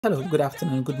Hello, good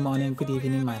afternoon, good morning, good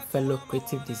evening, my fellow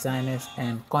creative designers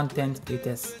and content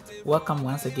creators. Welcome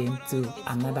once again to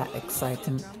another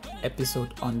exciting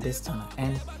episode on this channel.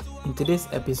 And in today's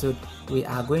episode, we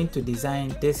are going to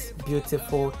design this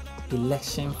beautiful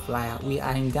election flyer. We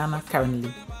are in Ghana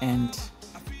currently, and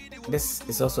this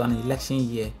is also an election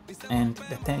year, and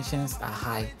the tensions are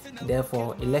high.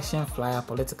 Therefore, election flyer,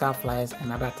 political flyers,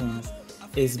 and other things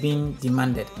is being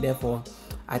demanded. Therefore,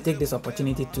 I take this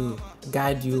opportunity to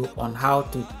guide you on how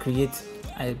to create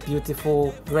a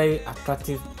beautiful, very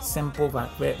attractive, simple but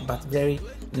very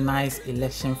nice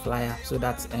election flyer, so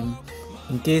that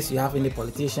in case you have any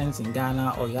politicians in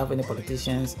Ghana, or you have any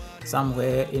politicians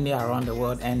somewhere anywhere around the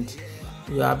world, and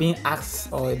you are being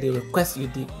asked, or they request you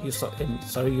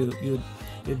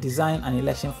design an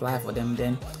election flyer for them,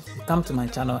 then you come to my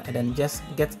channel and then just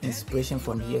get inspiration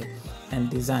from here and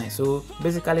design. So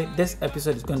basically, this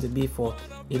episode is going to be for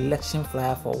election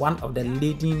flyer for one of the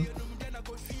leading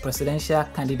presidential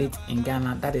candidates in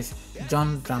Ghana, that is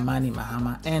John Dramani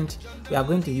Mahama, and we are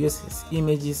going to use his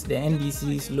images, the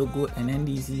NDC's logo and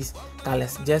NDC's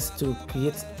colors, just to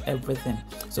create everything.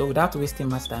 So without wasting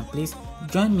much time, please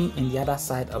join me in the other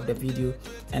side of the video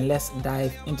and let's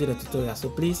dive into the tutorial. So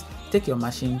please take your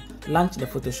machine, launch the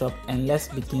Photoshop, and let's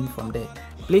begin from there.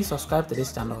 Please subscribe to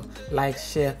this channel, like,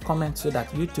 share, comment, so that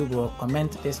YouTube will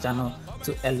recommend this channel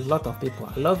to a lot of people.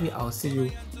 I love you. I'll see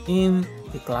you in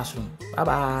the classroom. Bye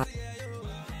bye.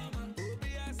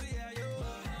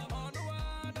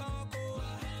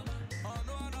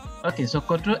 Okay, so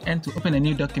Ctrl N to open a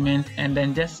new document and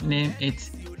then just name it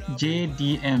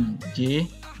JDM,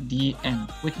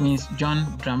 which means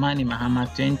John Dramani Mahama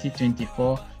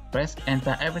 2024. Press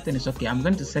enter. Everything is okay. I'm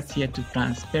going to set here to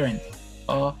transparent,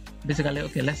 or basically,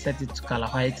 okay, let's set it to color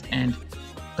white and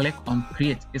click on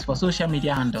create. It's for social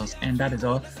media handles, and that is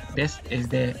all. This is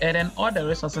the, and then all the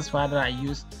resources file that I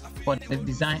use for the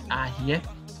design are here.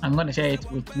 I'm going to share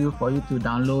it with you for you to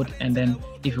download, and then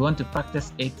if you want to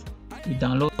practice it, you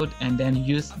download and then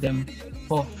use them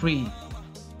for free.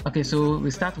 Okay, so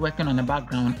we start working on the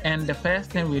background, and the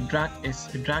first thing we drag this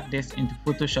into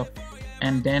Photoshop,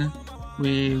 and then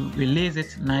we release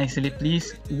it nicely.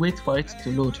 Please wait for it to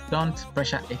load, don't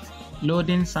pressure it.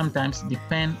 Loading sometimes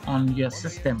depend on your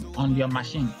system, on your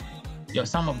machine.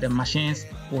 Some of the machines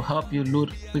will help you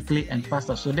load quickly and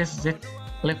faster. So this is it.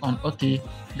 Click on OK,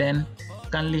 then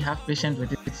kindly have patience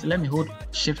with it. So let me hold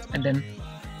shift and then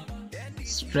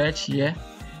stretch here.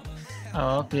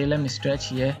 Okay, let me stretch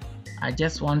here. I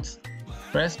just want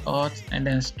press alt and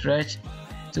then stretch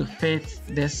to fit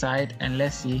this side, and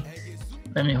let's see.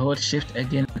 Let me hold shift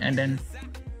again and then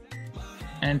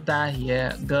enter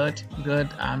here. Good.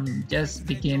 I'm just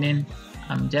beginning.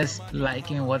 I'm just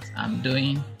liking what I'm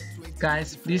doing.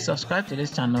 Guys, please subscribe to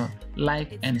this channel,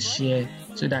 like and share,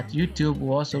 so that YouTube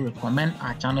will also recommend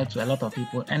our channel to a lot of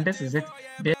people. And this is it.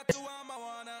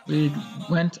 We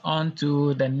went on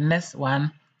to the next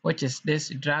one, which is this.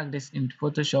 Drag this into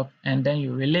Photoshop and then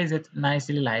you release it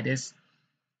nicely like this.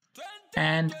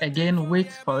 And again,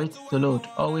 wait for it to load.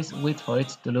 Always wait for it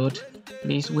to load.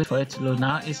 Please wait for it to load.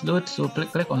 Now it's load, so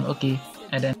click on OK,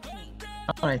 and then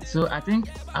alright. So I think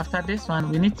after this one,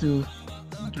 we need to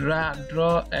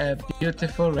draw a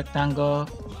beautiful rectangle.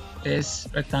 This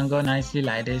rectangle nicely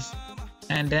like this,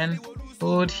 and then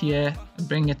hold here,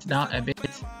 bring it down a bit,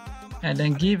 and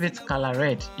then give it color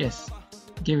red. Yes,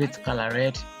 give it color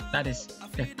red. That is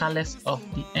the colors of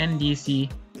the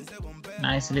NDC.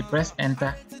 Nicely press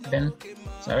enter, then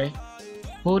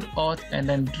hold alt and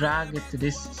then drag it to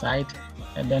this side,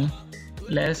 and then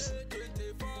let's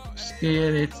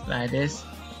scale it like this.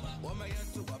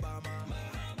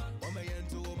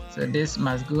 So this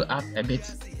must go up a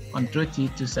bit. Ctrl T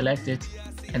to select it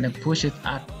and then push it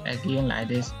up again like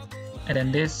this, and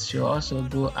then this should also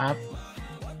go up.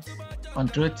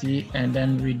 Ctrl T and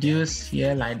then reduce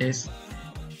here like this,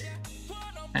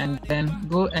 and then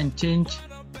go and change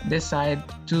this side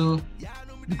to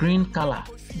green color,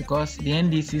 because the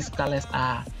NDC's colors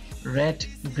are red,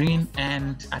 green,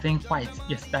 and I think white.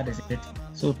 Yes, that is it.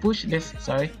 So push this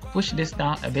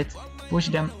down a bit, push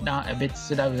them down a bit,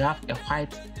 so that we have a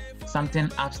white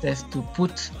something upstairs to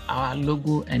put our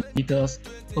logo and details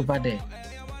over there.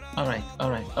 Alright.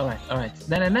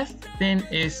 Then the next thing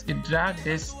is to drag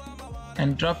this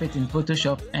and drop it in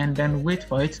Photoshop, and then wait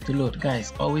for it to load.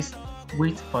 Guys, always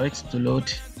wait for it to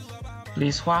load.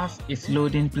 Please, whilst it's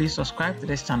loading, please subscribe to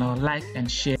this channel, like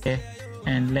and share,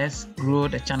 and let's grow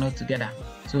the channel together.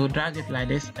 So drag it like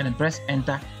this and then press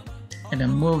enter, and then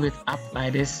move it up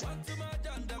like this.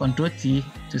 Ctrl T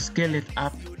to scale it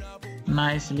up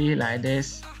nicely like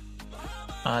this.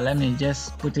 Let me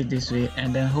just put it this way,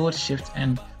 and then hold shift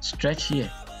and stretch here.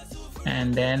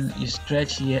 and then you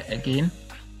stretch here again,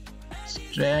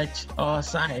 stretch all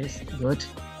sides. Good.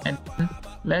 And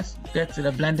let's get to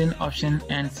the blending option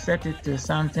and set it to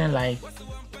something like,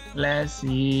 let's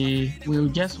see, we'll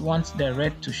just want the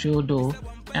red to show though,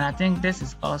 and I think this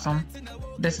is awesome.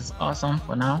 This is awesome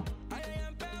for now.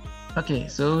 Okay,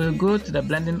 so we'll go to the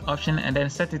blending option and then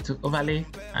set it to overlay.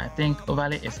 I think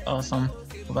overlay is awesome.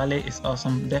 Overlay is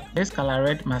awesome. This color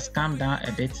red must come down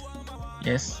a bit.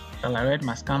 Yes, color red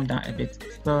must come down a bit.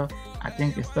 So I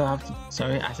think it still have to,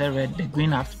 sorry, I said red, the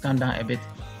green have to come down a bit.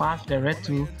 Perhaps the red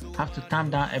too have to come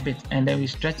down a bit, and then we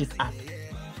stretch it up.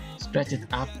 Stretch it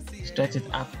up, stretch it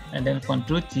up, and then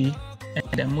Control T and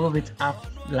then move it up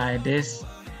like this.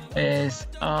 It's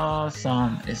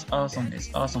awesome. It's awesome.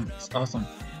 It's awesome. It's awesome.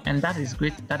 And that is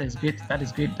great. That is great. That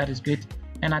is great. That is great.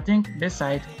 And I think this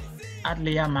side, add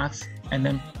layer mask and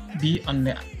then be on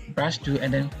the brush tool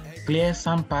and then clear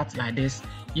some part like this.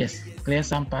 Yes, clear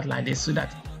some part like this so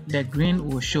that the green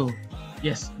will show.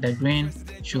 Yes, the green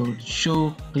should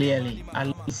show clearly.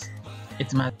 At least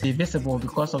it must be visible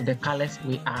because of the colors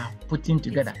we are putting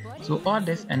together. So all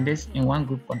this and this in one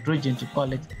group, Control G to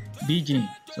call it BG.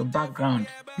 So background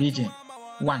BG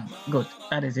 1. Good,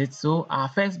 that is it. So our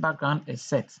first background is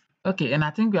set. Okay, and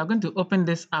I think we are going to open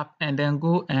this up and then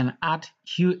go and add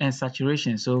hue and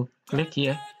saturation. So click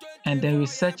here and then we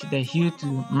set the hue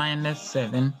to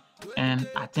 -7, and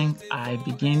I think I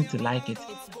begin to like it.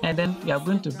 And then we are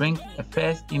going to bring the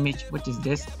first image, which is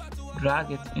this,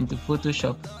 drag it into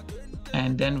Photoshop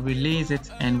and then release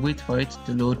it and wait for it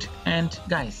to load. And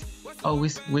guys,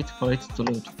 always wait for it to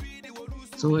load.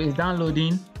 So it's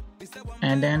downloading,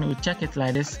 and then we check it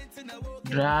like this,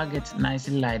 drag it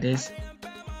nicely like this,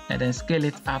 and then scale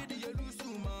it up,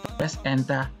 press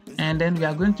enter, and then we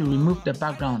are going to remove the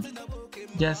background.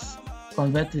 Just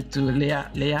convert it to layer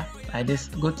like this.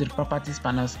 Go to the properties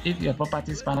panels. If your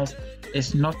properties panels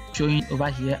is not showing over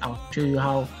here, I'll show you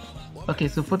how. Okay,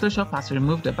 so Photoshop has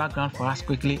removed the background for us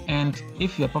quickly, and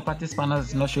if your properties panel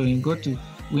is not showing, go to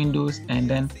Windows and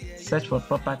then search for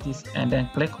properties and then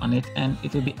click on it, and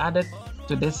it will be added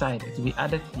to this side. It will be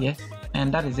added here,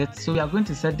 and that is it. So we are going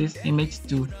to set this image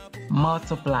to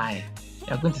multiply. We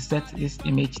are going to set this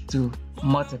image to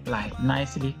multiply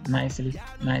nicely,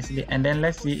 and then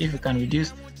let's see if we can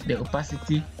reduce the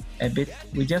opacity a bit.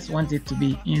 We just want it to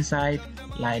be inside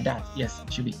like that. Yes,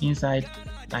 it should be inside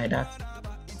like that.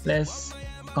 Let's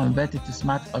convert it to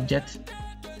smart object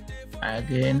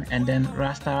again and then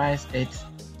rasterize it.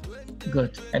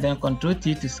 Good. And then Control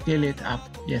T to scale it up.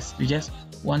 Yes, we just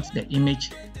want the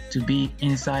image to be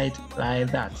inside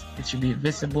like that. It should be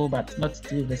visible but not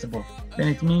too visible. Then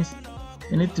it means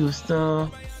we need to still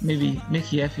maybe make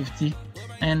here 50,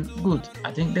 and good.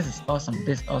 I think this is awesome.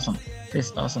 This is awesome.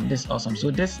 This is awesome. This is awesome. So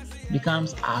this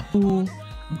becomes our full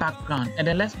background. And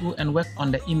then let's go and work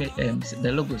on the image,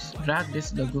 the logos. Drag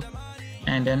this logo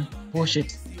and then push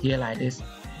it here like this.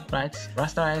 Right,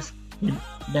 rasterize.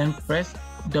 Then press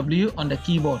W on the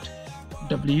keyboard.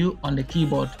 W on the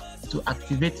keyboard to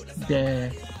activate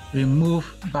the remove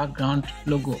background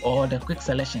logo or the quick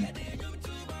selection.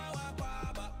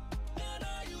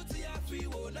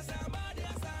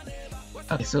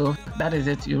 Okay, so that is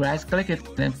it. You right click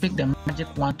it, then pick the magic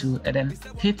wand tool and then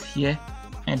hit here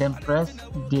and then press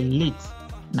delete.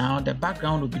 Now the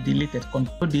background will be deleted.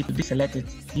 Control D to deselect it.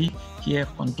 T here,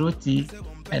 Control T,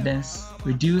 and then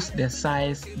reduce the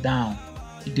size down.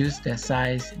 Reduce the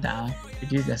size down.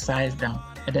 Reduce the size down.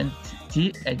 And then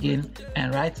T again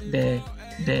and write the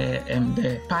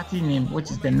party name,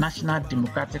 which is the National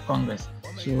Democratic Congress.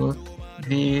 So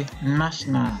the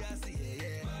National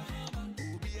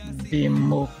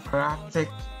Democratic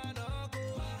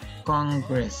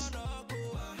Congress.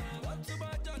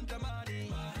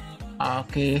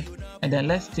 Okay, and then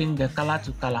let's change the color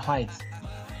to color white.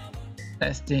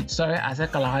 Let's change, sorry, I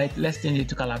said color white. Let's change it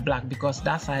to color black because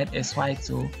that side is white,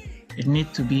 so it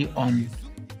needs to be on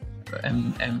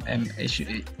it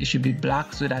should be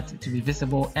black so that it will be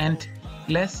visible. And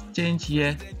let's change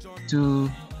here to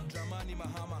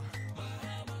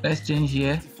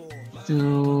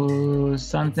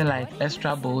something like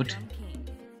extra bold,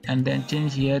 and then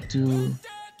change here to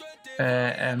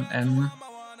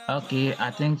okay,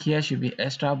 I think here should be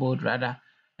extra bold rather,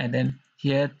 and then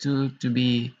here to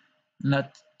be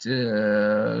not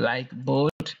like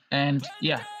bold, and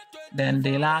yeah, then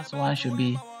the last one should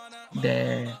be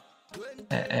the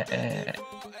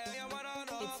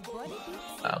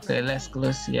okay, let's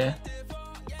close here,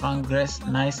 Congress,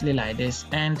 nicely like this,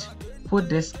 and put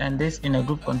this and this in a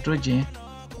group, Control G,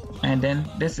 and then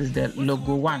this is the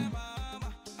logo one.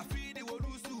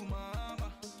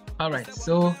 Alright,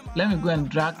 so let me go and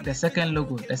drag the second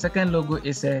logo. The second logo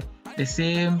is a the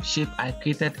same shape I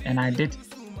created, and I did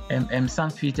some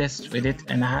features with it,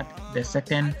 and I had the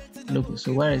second logo.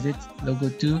 So where is it? Logo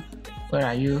 2, where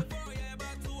are you?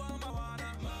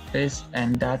 This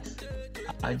and that.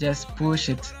 I just push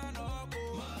it.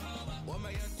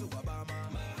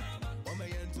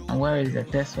 And where is the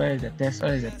test? Where is the test?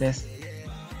 Where is the test?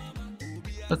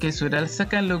 Okay, so the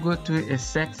second logo 2 is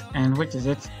set, and which is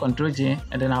it? Ctrl J,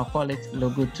 and then I'll call it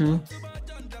logo 2.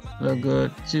 Logo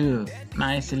 2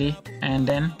 nicely, and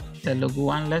then the logo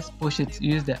 1, let's push it,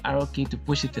 use the arrow key to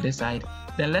push it to the side.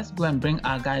 Then let's go and bring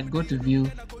our guide, go to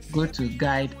view, go to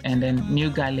guide, and then new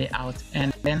guide layout,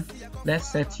 and then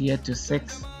let's set here to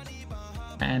 6,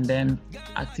 and then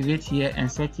activate here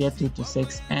and set here to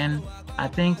 6, and I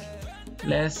think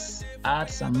let's add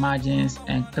some margins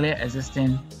and clear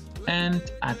existing, and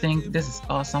I think this is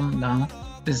awesome. Now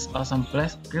this is awesome.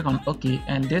 Let's click on OK,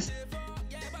 and this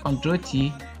Ctrl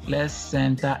T, let's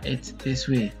center it this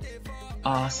way.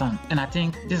 Awesome. And I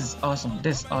think this is awesome.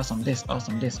 This is awesome. This is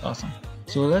awesome. This is awesome.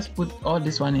 So let's put all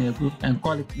this one in a group and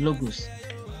call it logos.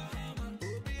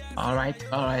 All right.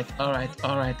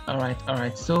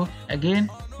 So again,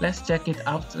 let's check it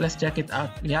out.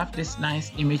 We have this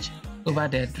nice image over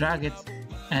there. Drag it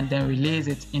and then release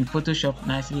it in Photoshop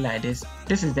nicely like this.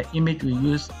 This is the image we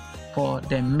use for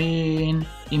the main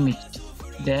image.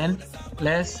 Then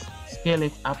let's scale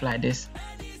it up like this.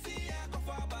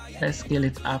 Let's scale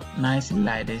it up nicely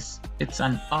like this. It's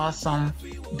an awesome,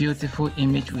 beautiful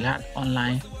image we had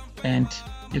online, and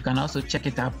you can also check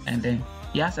it up. And then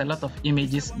he has a lot of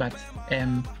images, but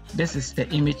this is the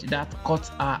image that caught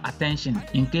our attention.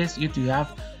 In case you do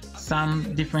have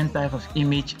some different type of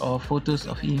image or photos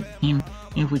of him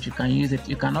in which you can use it,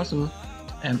 you can also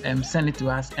send it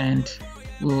to us, and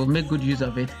we will make good use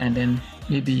of it. And then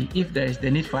maybe if there is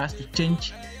the need for us to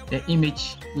change the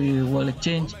image, we will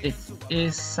change it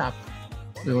ASAP.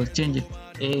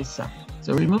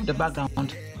 So remove the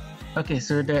background. Okay,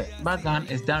 so the background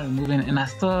is done removing, and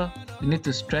we need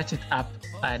to stretch it up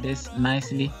like this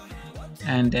nicely,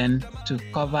 and then to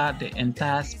cover the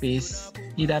entire space.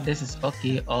 Either this is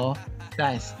okay, or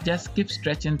guys, just keep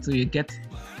stretching till you get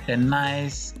the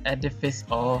nice edifice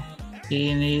or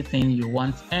anything you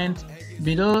want. And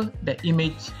below the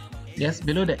image,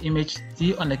 below the image,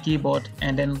 T on the keyboard,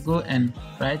 and then go and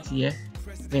right here.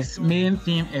 This main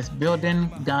theme is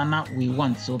building Ghana we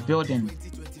want. So building,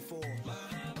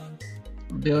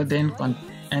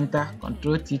 enter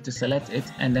Ctrl T to select it,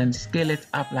 and then scale it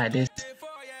up like this.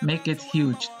 Make it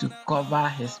huge to cover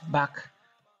his back,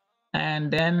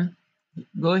 and then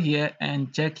go here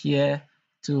and check here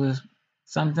to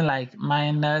something like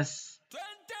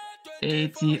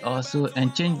 -80 or so,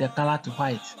 and change the color to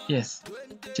white. Yes,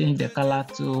 change the color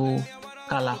to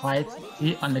color white.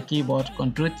 T on the keyboard,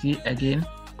 Ctrl T again,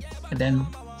 and then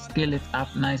scale it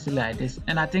up nicely like this.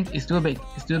 And I think it's too big.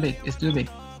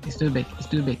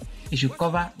 It should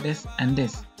cover this and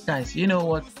this. Guys, you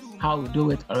know how we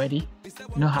do it already.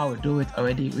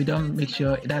 We don't make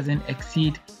sure it doesn't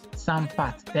exceed some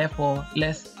part. Therefore,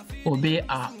 let's obey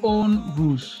our own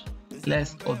rules.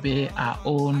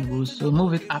 So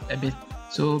move it up a bit.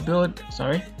 So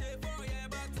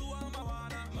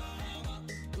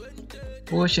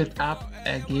push it up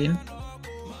again,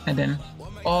 and then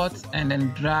Alt, and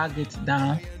then drag it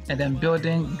down, and then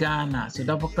building Ghana. So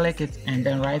double click it and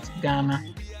then write Ghana.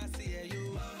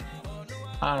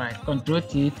 Alright, Ctrl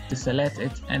T to select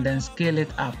it, and then scale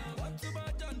it up.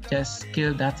 Just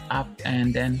scale that up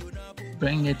and then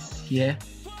bring it here,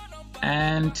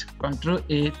 and Ctrl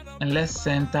A, and let's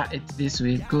center it this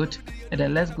way. Good. And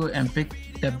then let's go and pick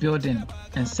the building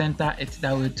and center it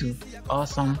that way too.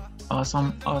 Awesome.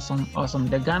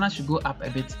 The Ghana should go up a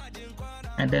bit,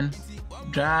 and then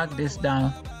drag this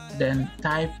down, then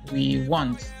type we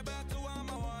want.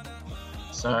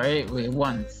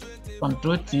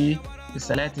 Ctrl T to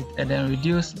select it, and then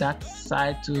reduce that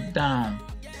side to down.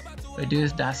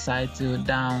 Reduce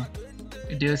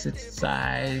its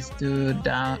size to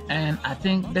down, and I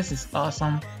think this is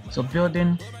awesome. So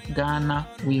building Ghana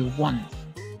we want.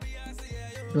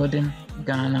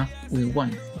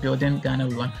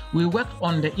 We worked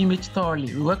on the image thoroughly.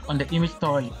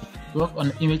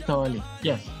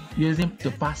 Yes, using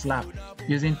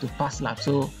TopazLab.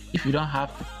 So if you don't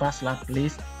have TopazLab,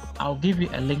 please, I'll give you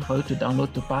a link for you to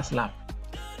download TopazLab.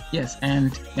 Yes,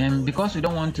 and because we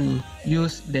don't want to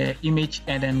use the image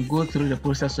and then go through the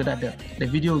process so that the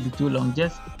video will be too long,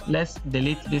 let's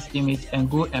delete this image and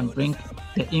go and bring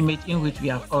the image in which we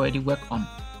have already worked on.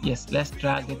 Yes, let's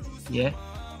drag it here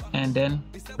and then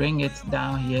bring it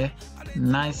down here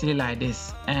nicely like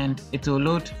this, and it will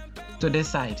load to this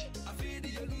side.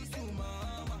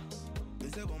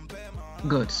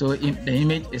 Good. So the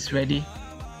image is ready.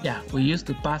 Yeah, we used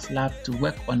to pass lab to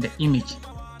work on the image.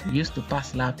 We used to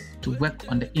pass lab to work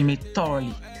on the image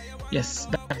thoroughly. Yes,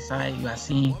 that's why you are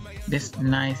seeing this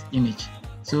nice image.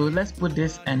 So let's put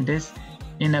this and this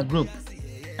in a group,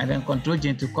 and then Control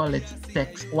J to call it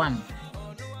text1.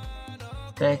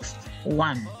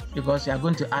 Text1, because you are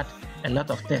going to add a lot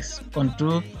of text.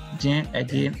 Control J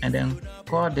again, and then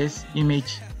call this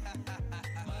image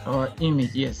or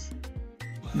image. Yes,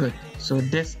 good. So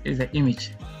this is the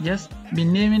image. Just be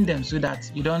naming them so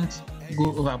that you don't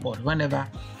go overboard whenever.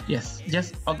 Yes,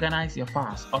 just organize your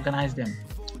files, organize them,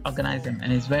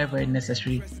 and it's very, very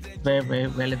necessary, very, very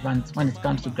relevant when it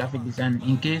comes to graphic design.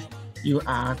 In case you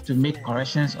are to make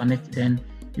corrections on it, then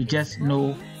you just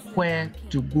know where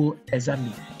to go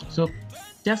exactly. So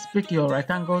just pick your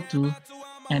rectangle tool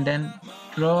and then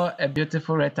draw a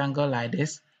beautiful rectangle like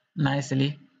this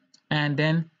nicely, and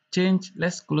then change.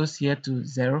 Let's close here to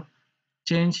 0,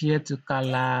 change here to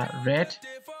color red,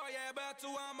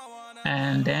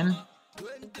 and then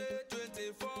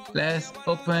let's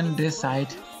open this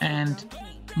side and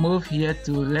move here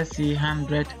to, let's see,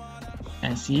 100,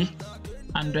 and see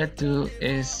 100 to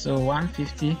is so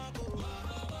 150.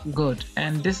 Good.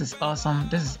 And this is awesome,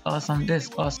 this is awesome, this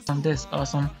is awesome, this is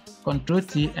awesome. Control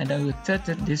T, and then we tilt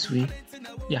it this way.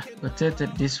 Yeah, we tilt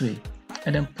it this way,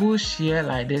 and then push here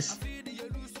like this,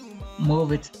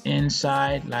 move it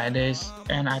inside like this,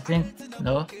 and I think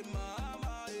no,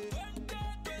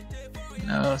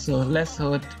 so let's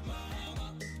hold.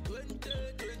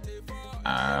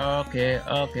 Okay,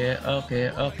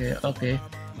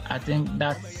 I think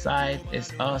that side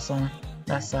is awesome,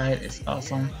 that side is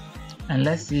awesome. And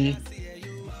let's see,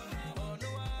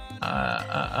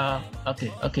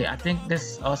 okay, I think this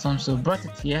is awesome. So brought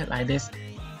it here like this,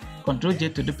 Control J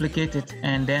to duplicate it,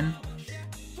 and then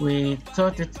we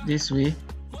tilt it this way.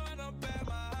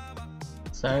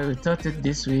 Sorry, we tilt it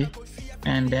this way,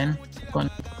 and then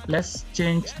let's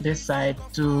change this side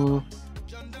to,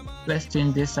 let's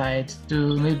change this side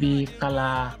to maybe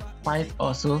color white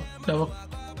also. Double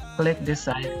click this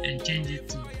side and change it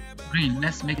to green.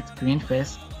 Let's make it green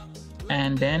first,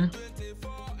 and then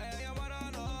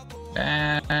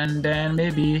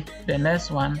maybe the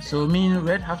next one. So mean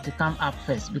red have to come up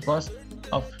first because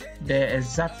of the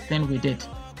exact thing we did,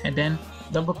 and then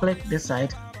double click this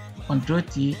side, Control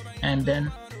T, and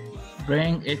then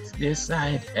bring it this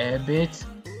side a bit,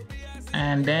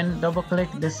 and then double click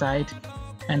this side,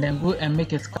 and then go and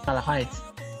make it color white.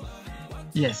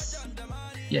 Yes,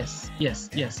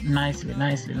 nicely.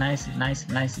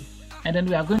 And then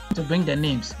we are going to bring the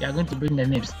names.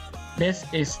 This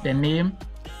is the name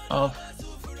of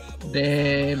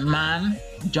the man,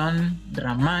 John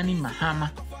Dramani Mahama,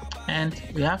 and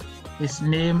we have his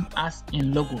name as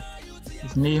in logo.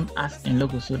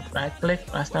 So right click,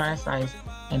 rasterize size,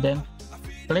 and then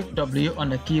click W on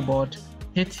the keyboard,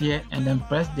 hit here, and then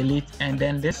press delete, and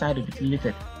then this side will be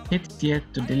deleted. Hit here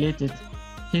to delete it,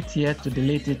 hit here to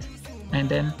delete it, and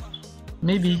then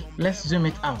maybe let's zoom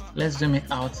it out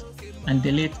and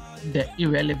delete the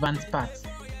irrelevant parts.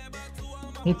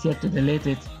 Hit here to delete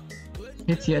it,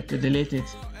 hit here to delete it,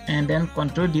 and then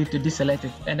Control D to deselect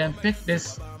it, and then pick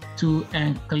this tool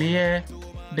and clear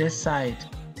this side.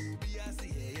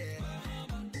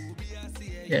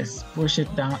 Yes, push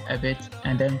it down a bit,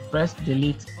 and then press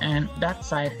delete, and that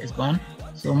side is gone.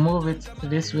 So move it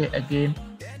this way again,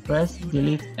 press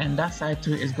delete, and that side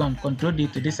too is gone. Control D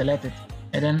to deselect it,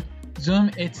 and then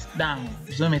zoom it down,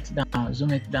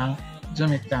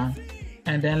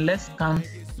 and then let's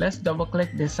double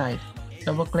click this side,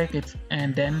 double click it,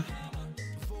 and then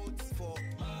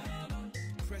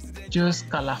choose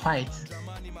color white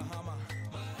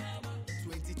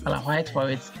for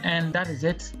it, and that is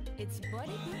it.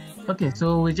 Okay,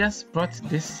 so we just brought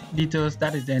this details,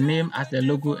 that is the name as the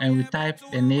logo, and we type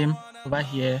the name over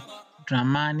here,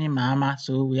 Dramani Mahama.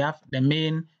 So we have the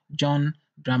main John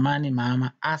Dramani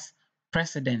Mahama as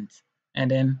president, and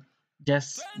then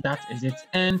just that is it.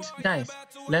 And guys,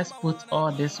 let's put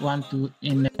all this 1 2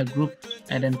 in a group,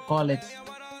 and then call it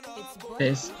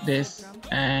this,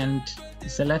 and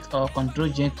select or Control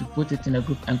J to put it in a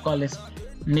group and call it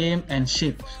name and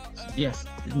shape. Yes,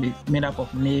 it's made up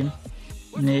of name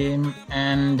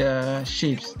and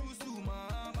shapes.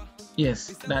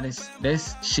 Yes, that is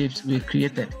this shapes we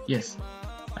created. Yes,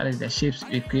 that is the shapes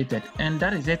we created, and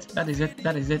that is it.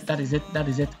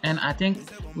 And I think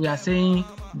we are saying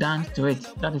done to it.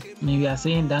 We are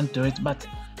saying done to it, but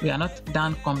we are not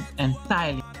done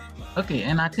entirely. Okay,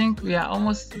 and I think we are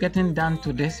almost getting done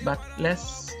to this, but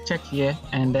let's check here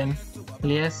and then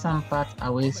clear some part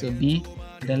away. So B,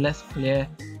 then let's clear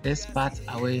this part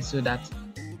away so that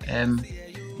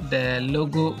the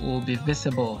logo will be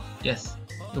visible. Yes,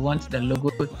 we want the logo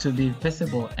to be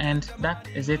visible, and that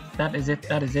is it. That is it.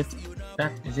 That is it.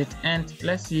 That is it. And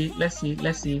let's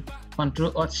see.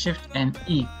 Control Alt Shift and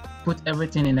E. Put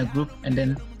everything in a group, and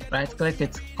then right click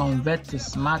it, convert to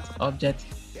smart object,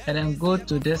 and then go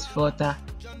to this filter,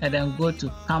 and then go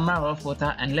to camera raw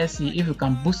filter, and let's see if you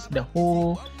can boost the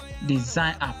whole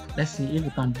design up. Let's see if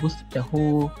you can boost the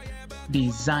whole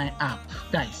design up.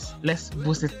 Guys, let's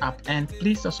boost it up, and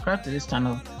please subscribe to this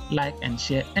channel, like and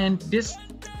share. And this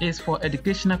is for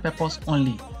educational purpose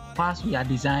only. Whilst we are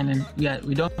designing,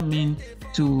 we don't mean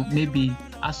to maybe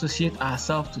associate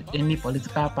ourselves to any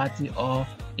political party or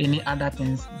any other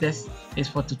things. This is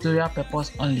for tutorial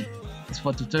purpose only. It's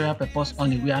for tutorial purpose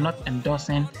only. We are not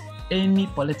endorsing any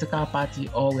political party,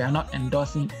 or we are not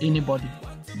endorsing anybody,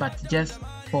 but just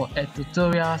for a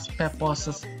tutorial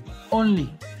purposes only.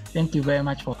 Thank you very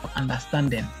much for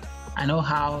understanding. I know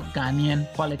how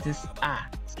Ghanaian politics are,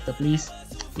 so please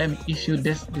let me issue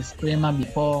this disclaimer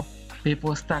before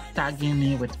people start tagging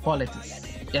me with politics.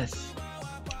 Yes,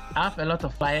 I have a lot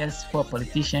of flyers for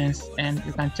politicians, and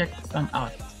you can check them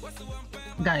out.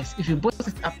 Guys, if you boost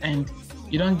it up and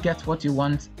you don't get what you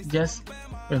want, just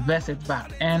reverse it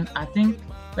back. And I think,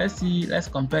 let's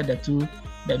compare the two,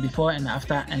 the before and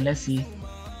after, and let's see.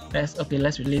 Let's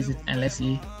release it, and let's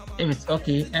see if it's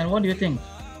okay. And what do you think?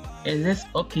 Is this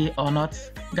okay or not?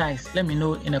 Guys, let me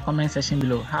know in the comment section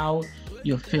below how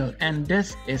you feel. And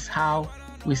this is how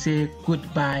we say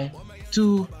goodbye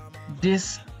to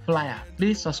this flyer.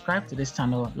 Please subscribe to this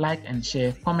channel, like and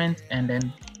share, comment, and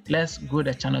then let's grow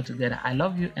the channel together. I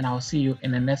love you, and I'll see you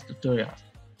in the next tutorial.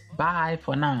 Bye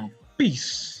for now.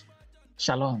 Peace.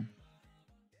 Shalom.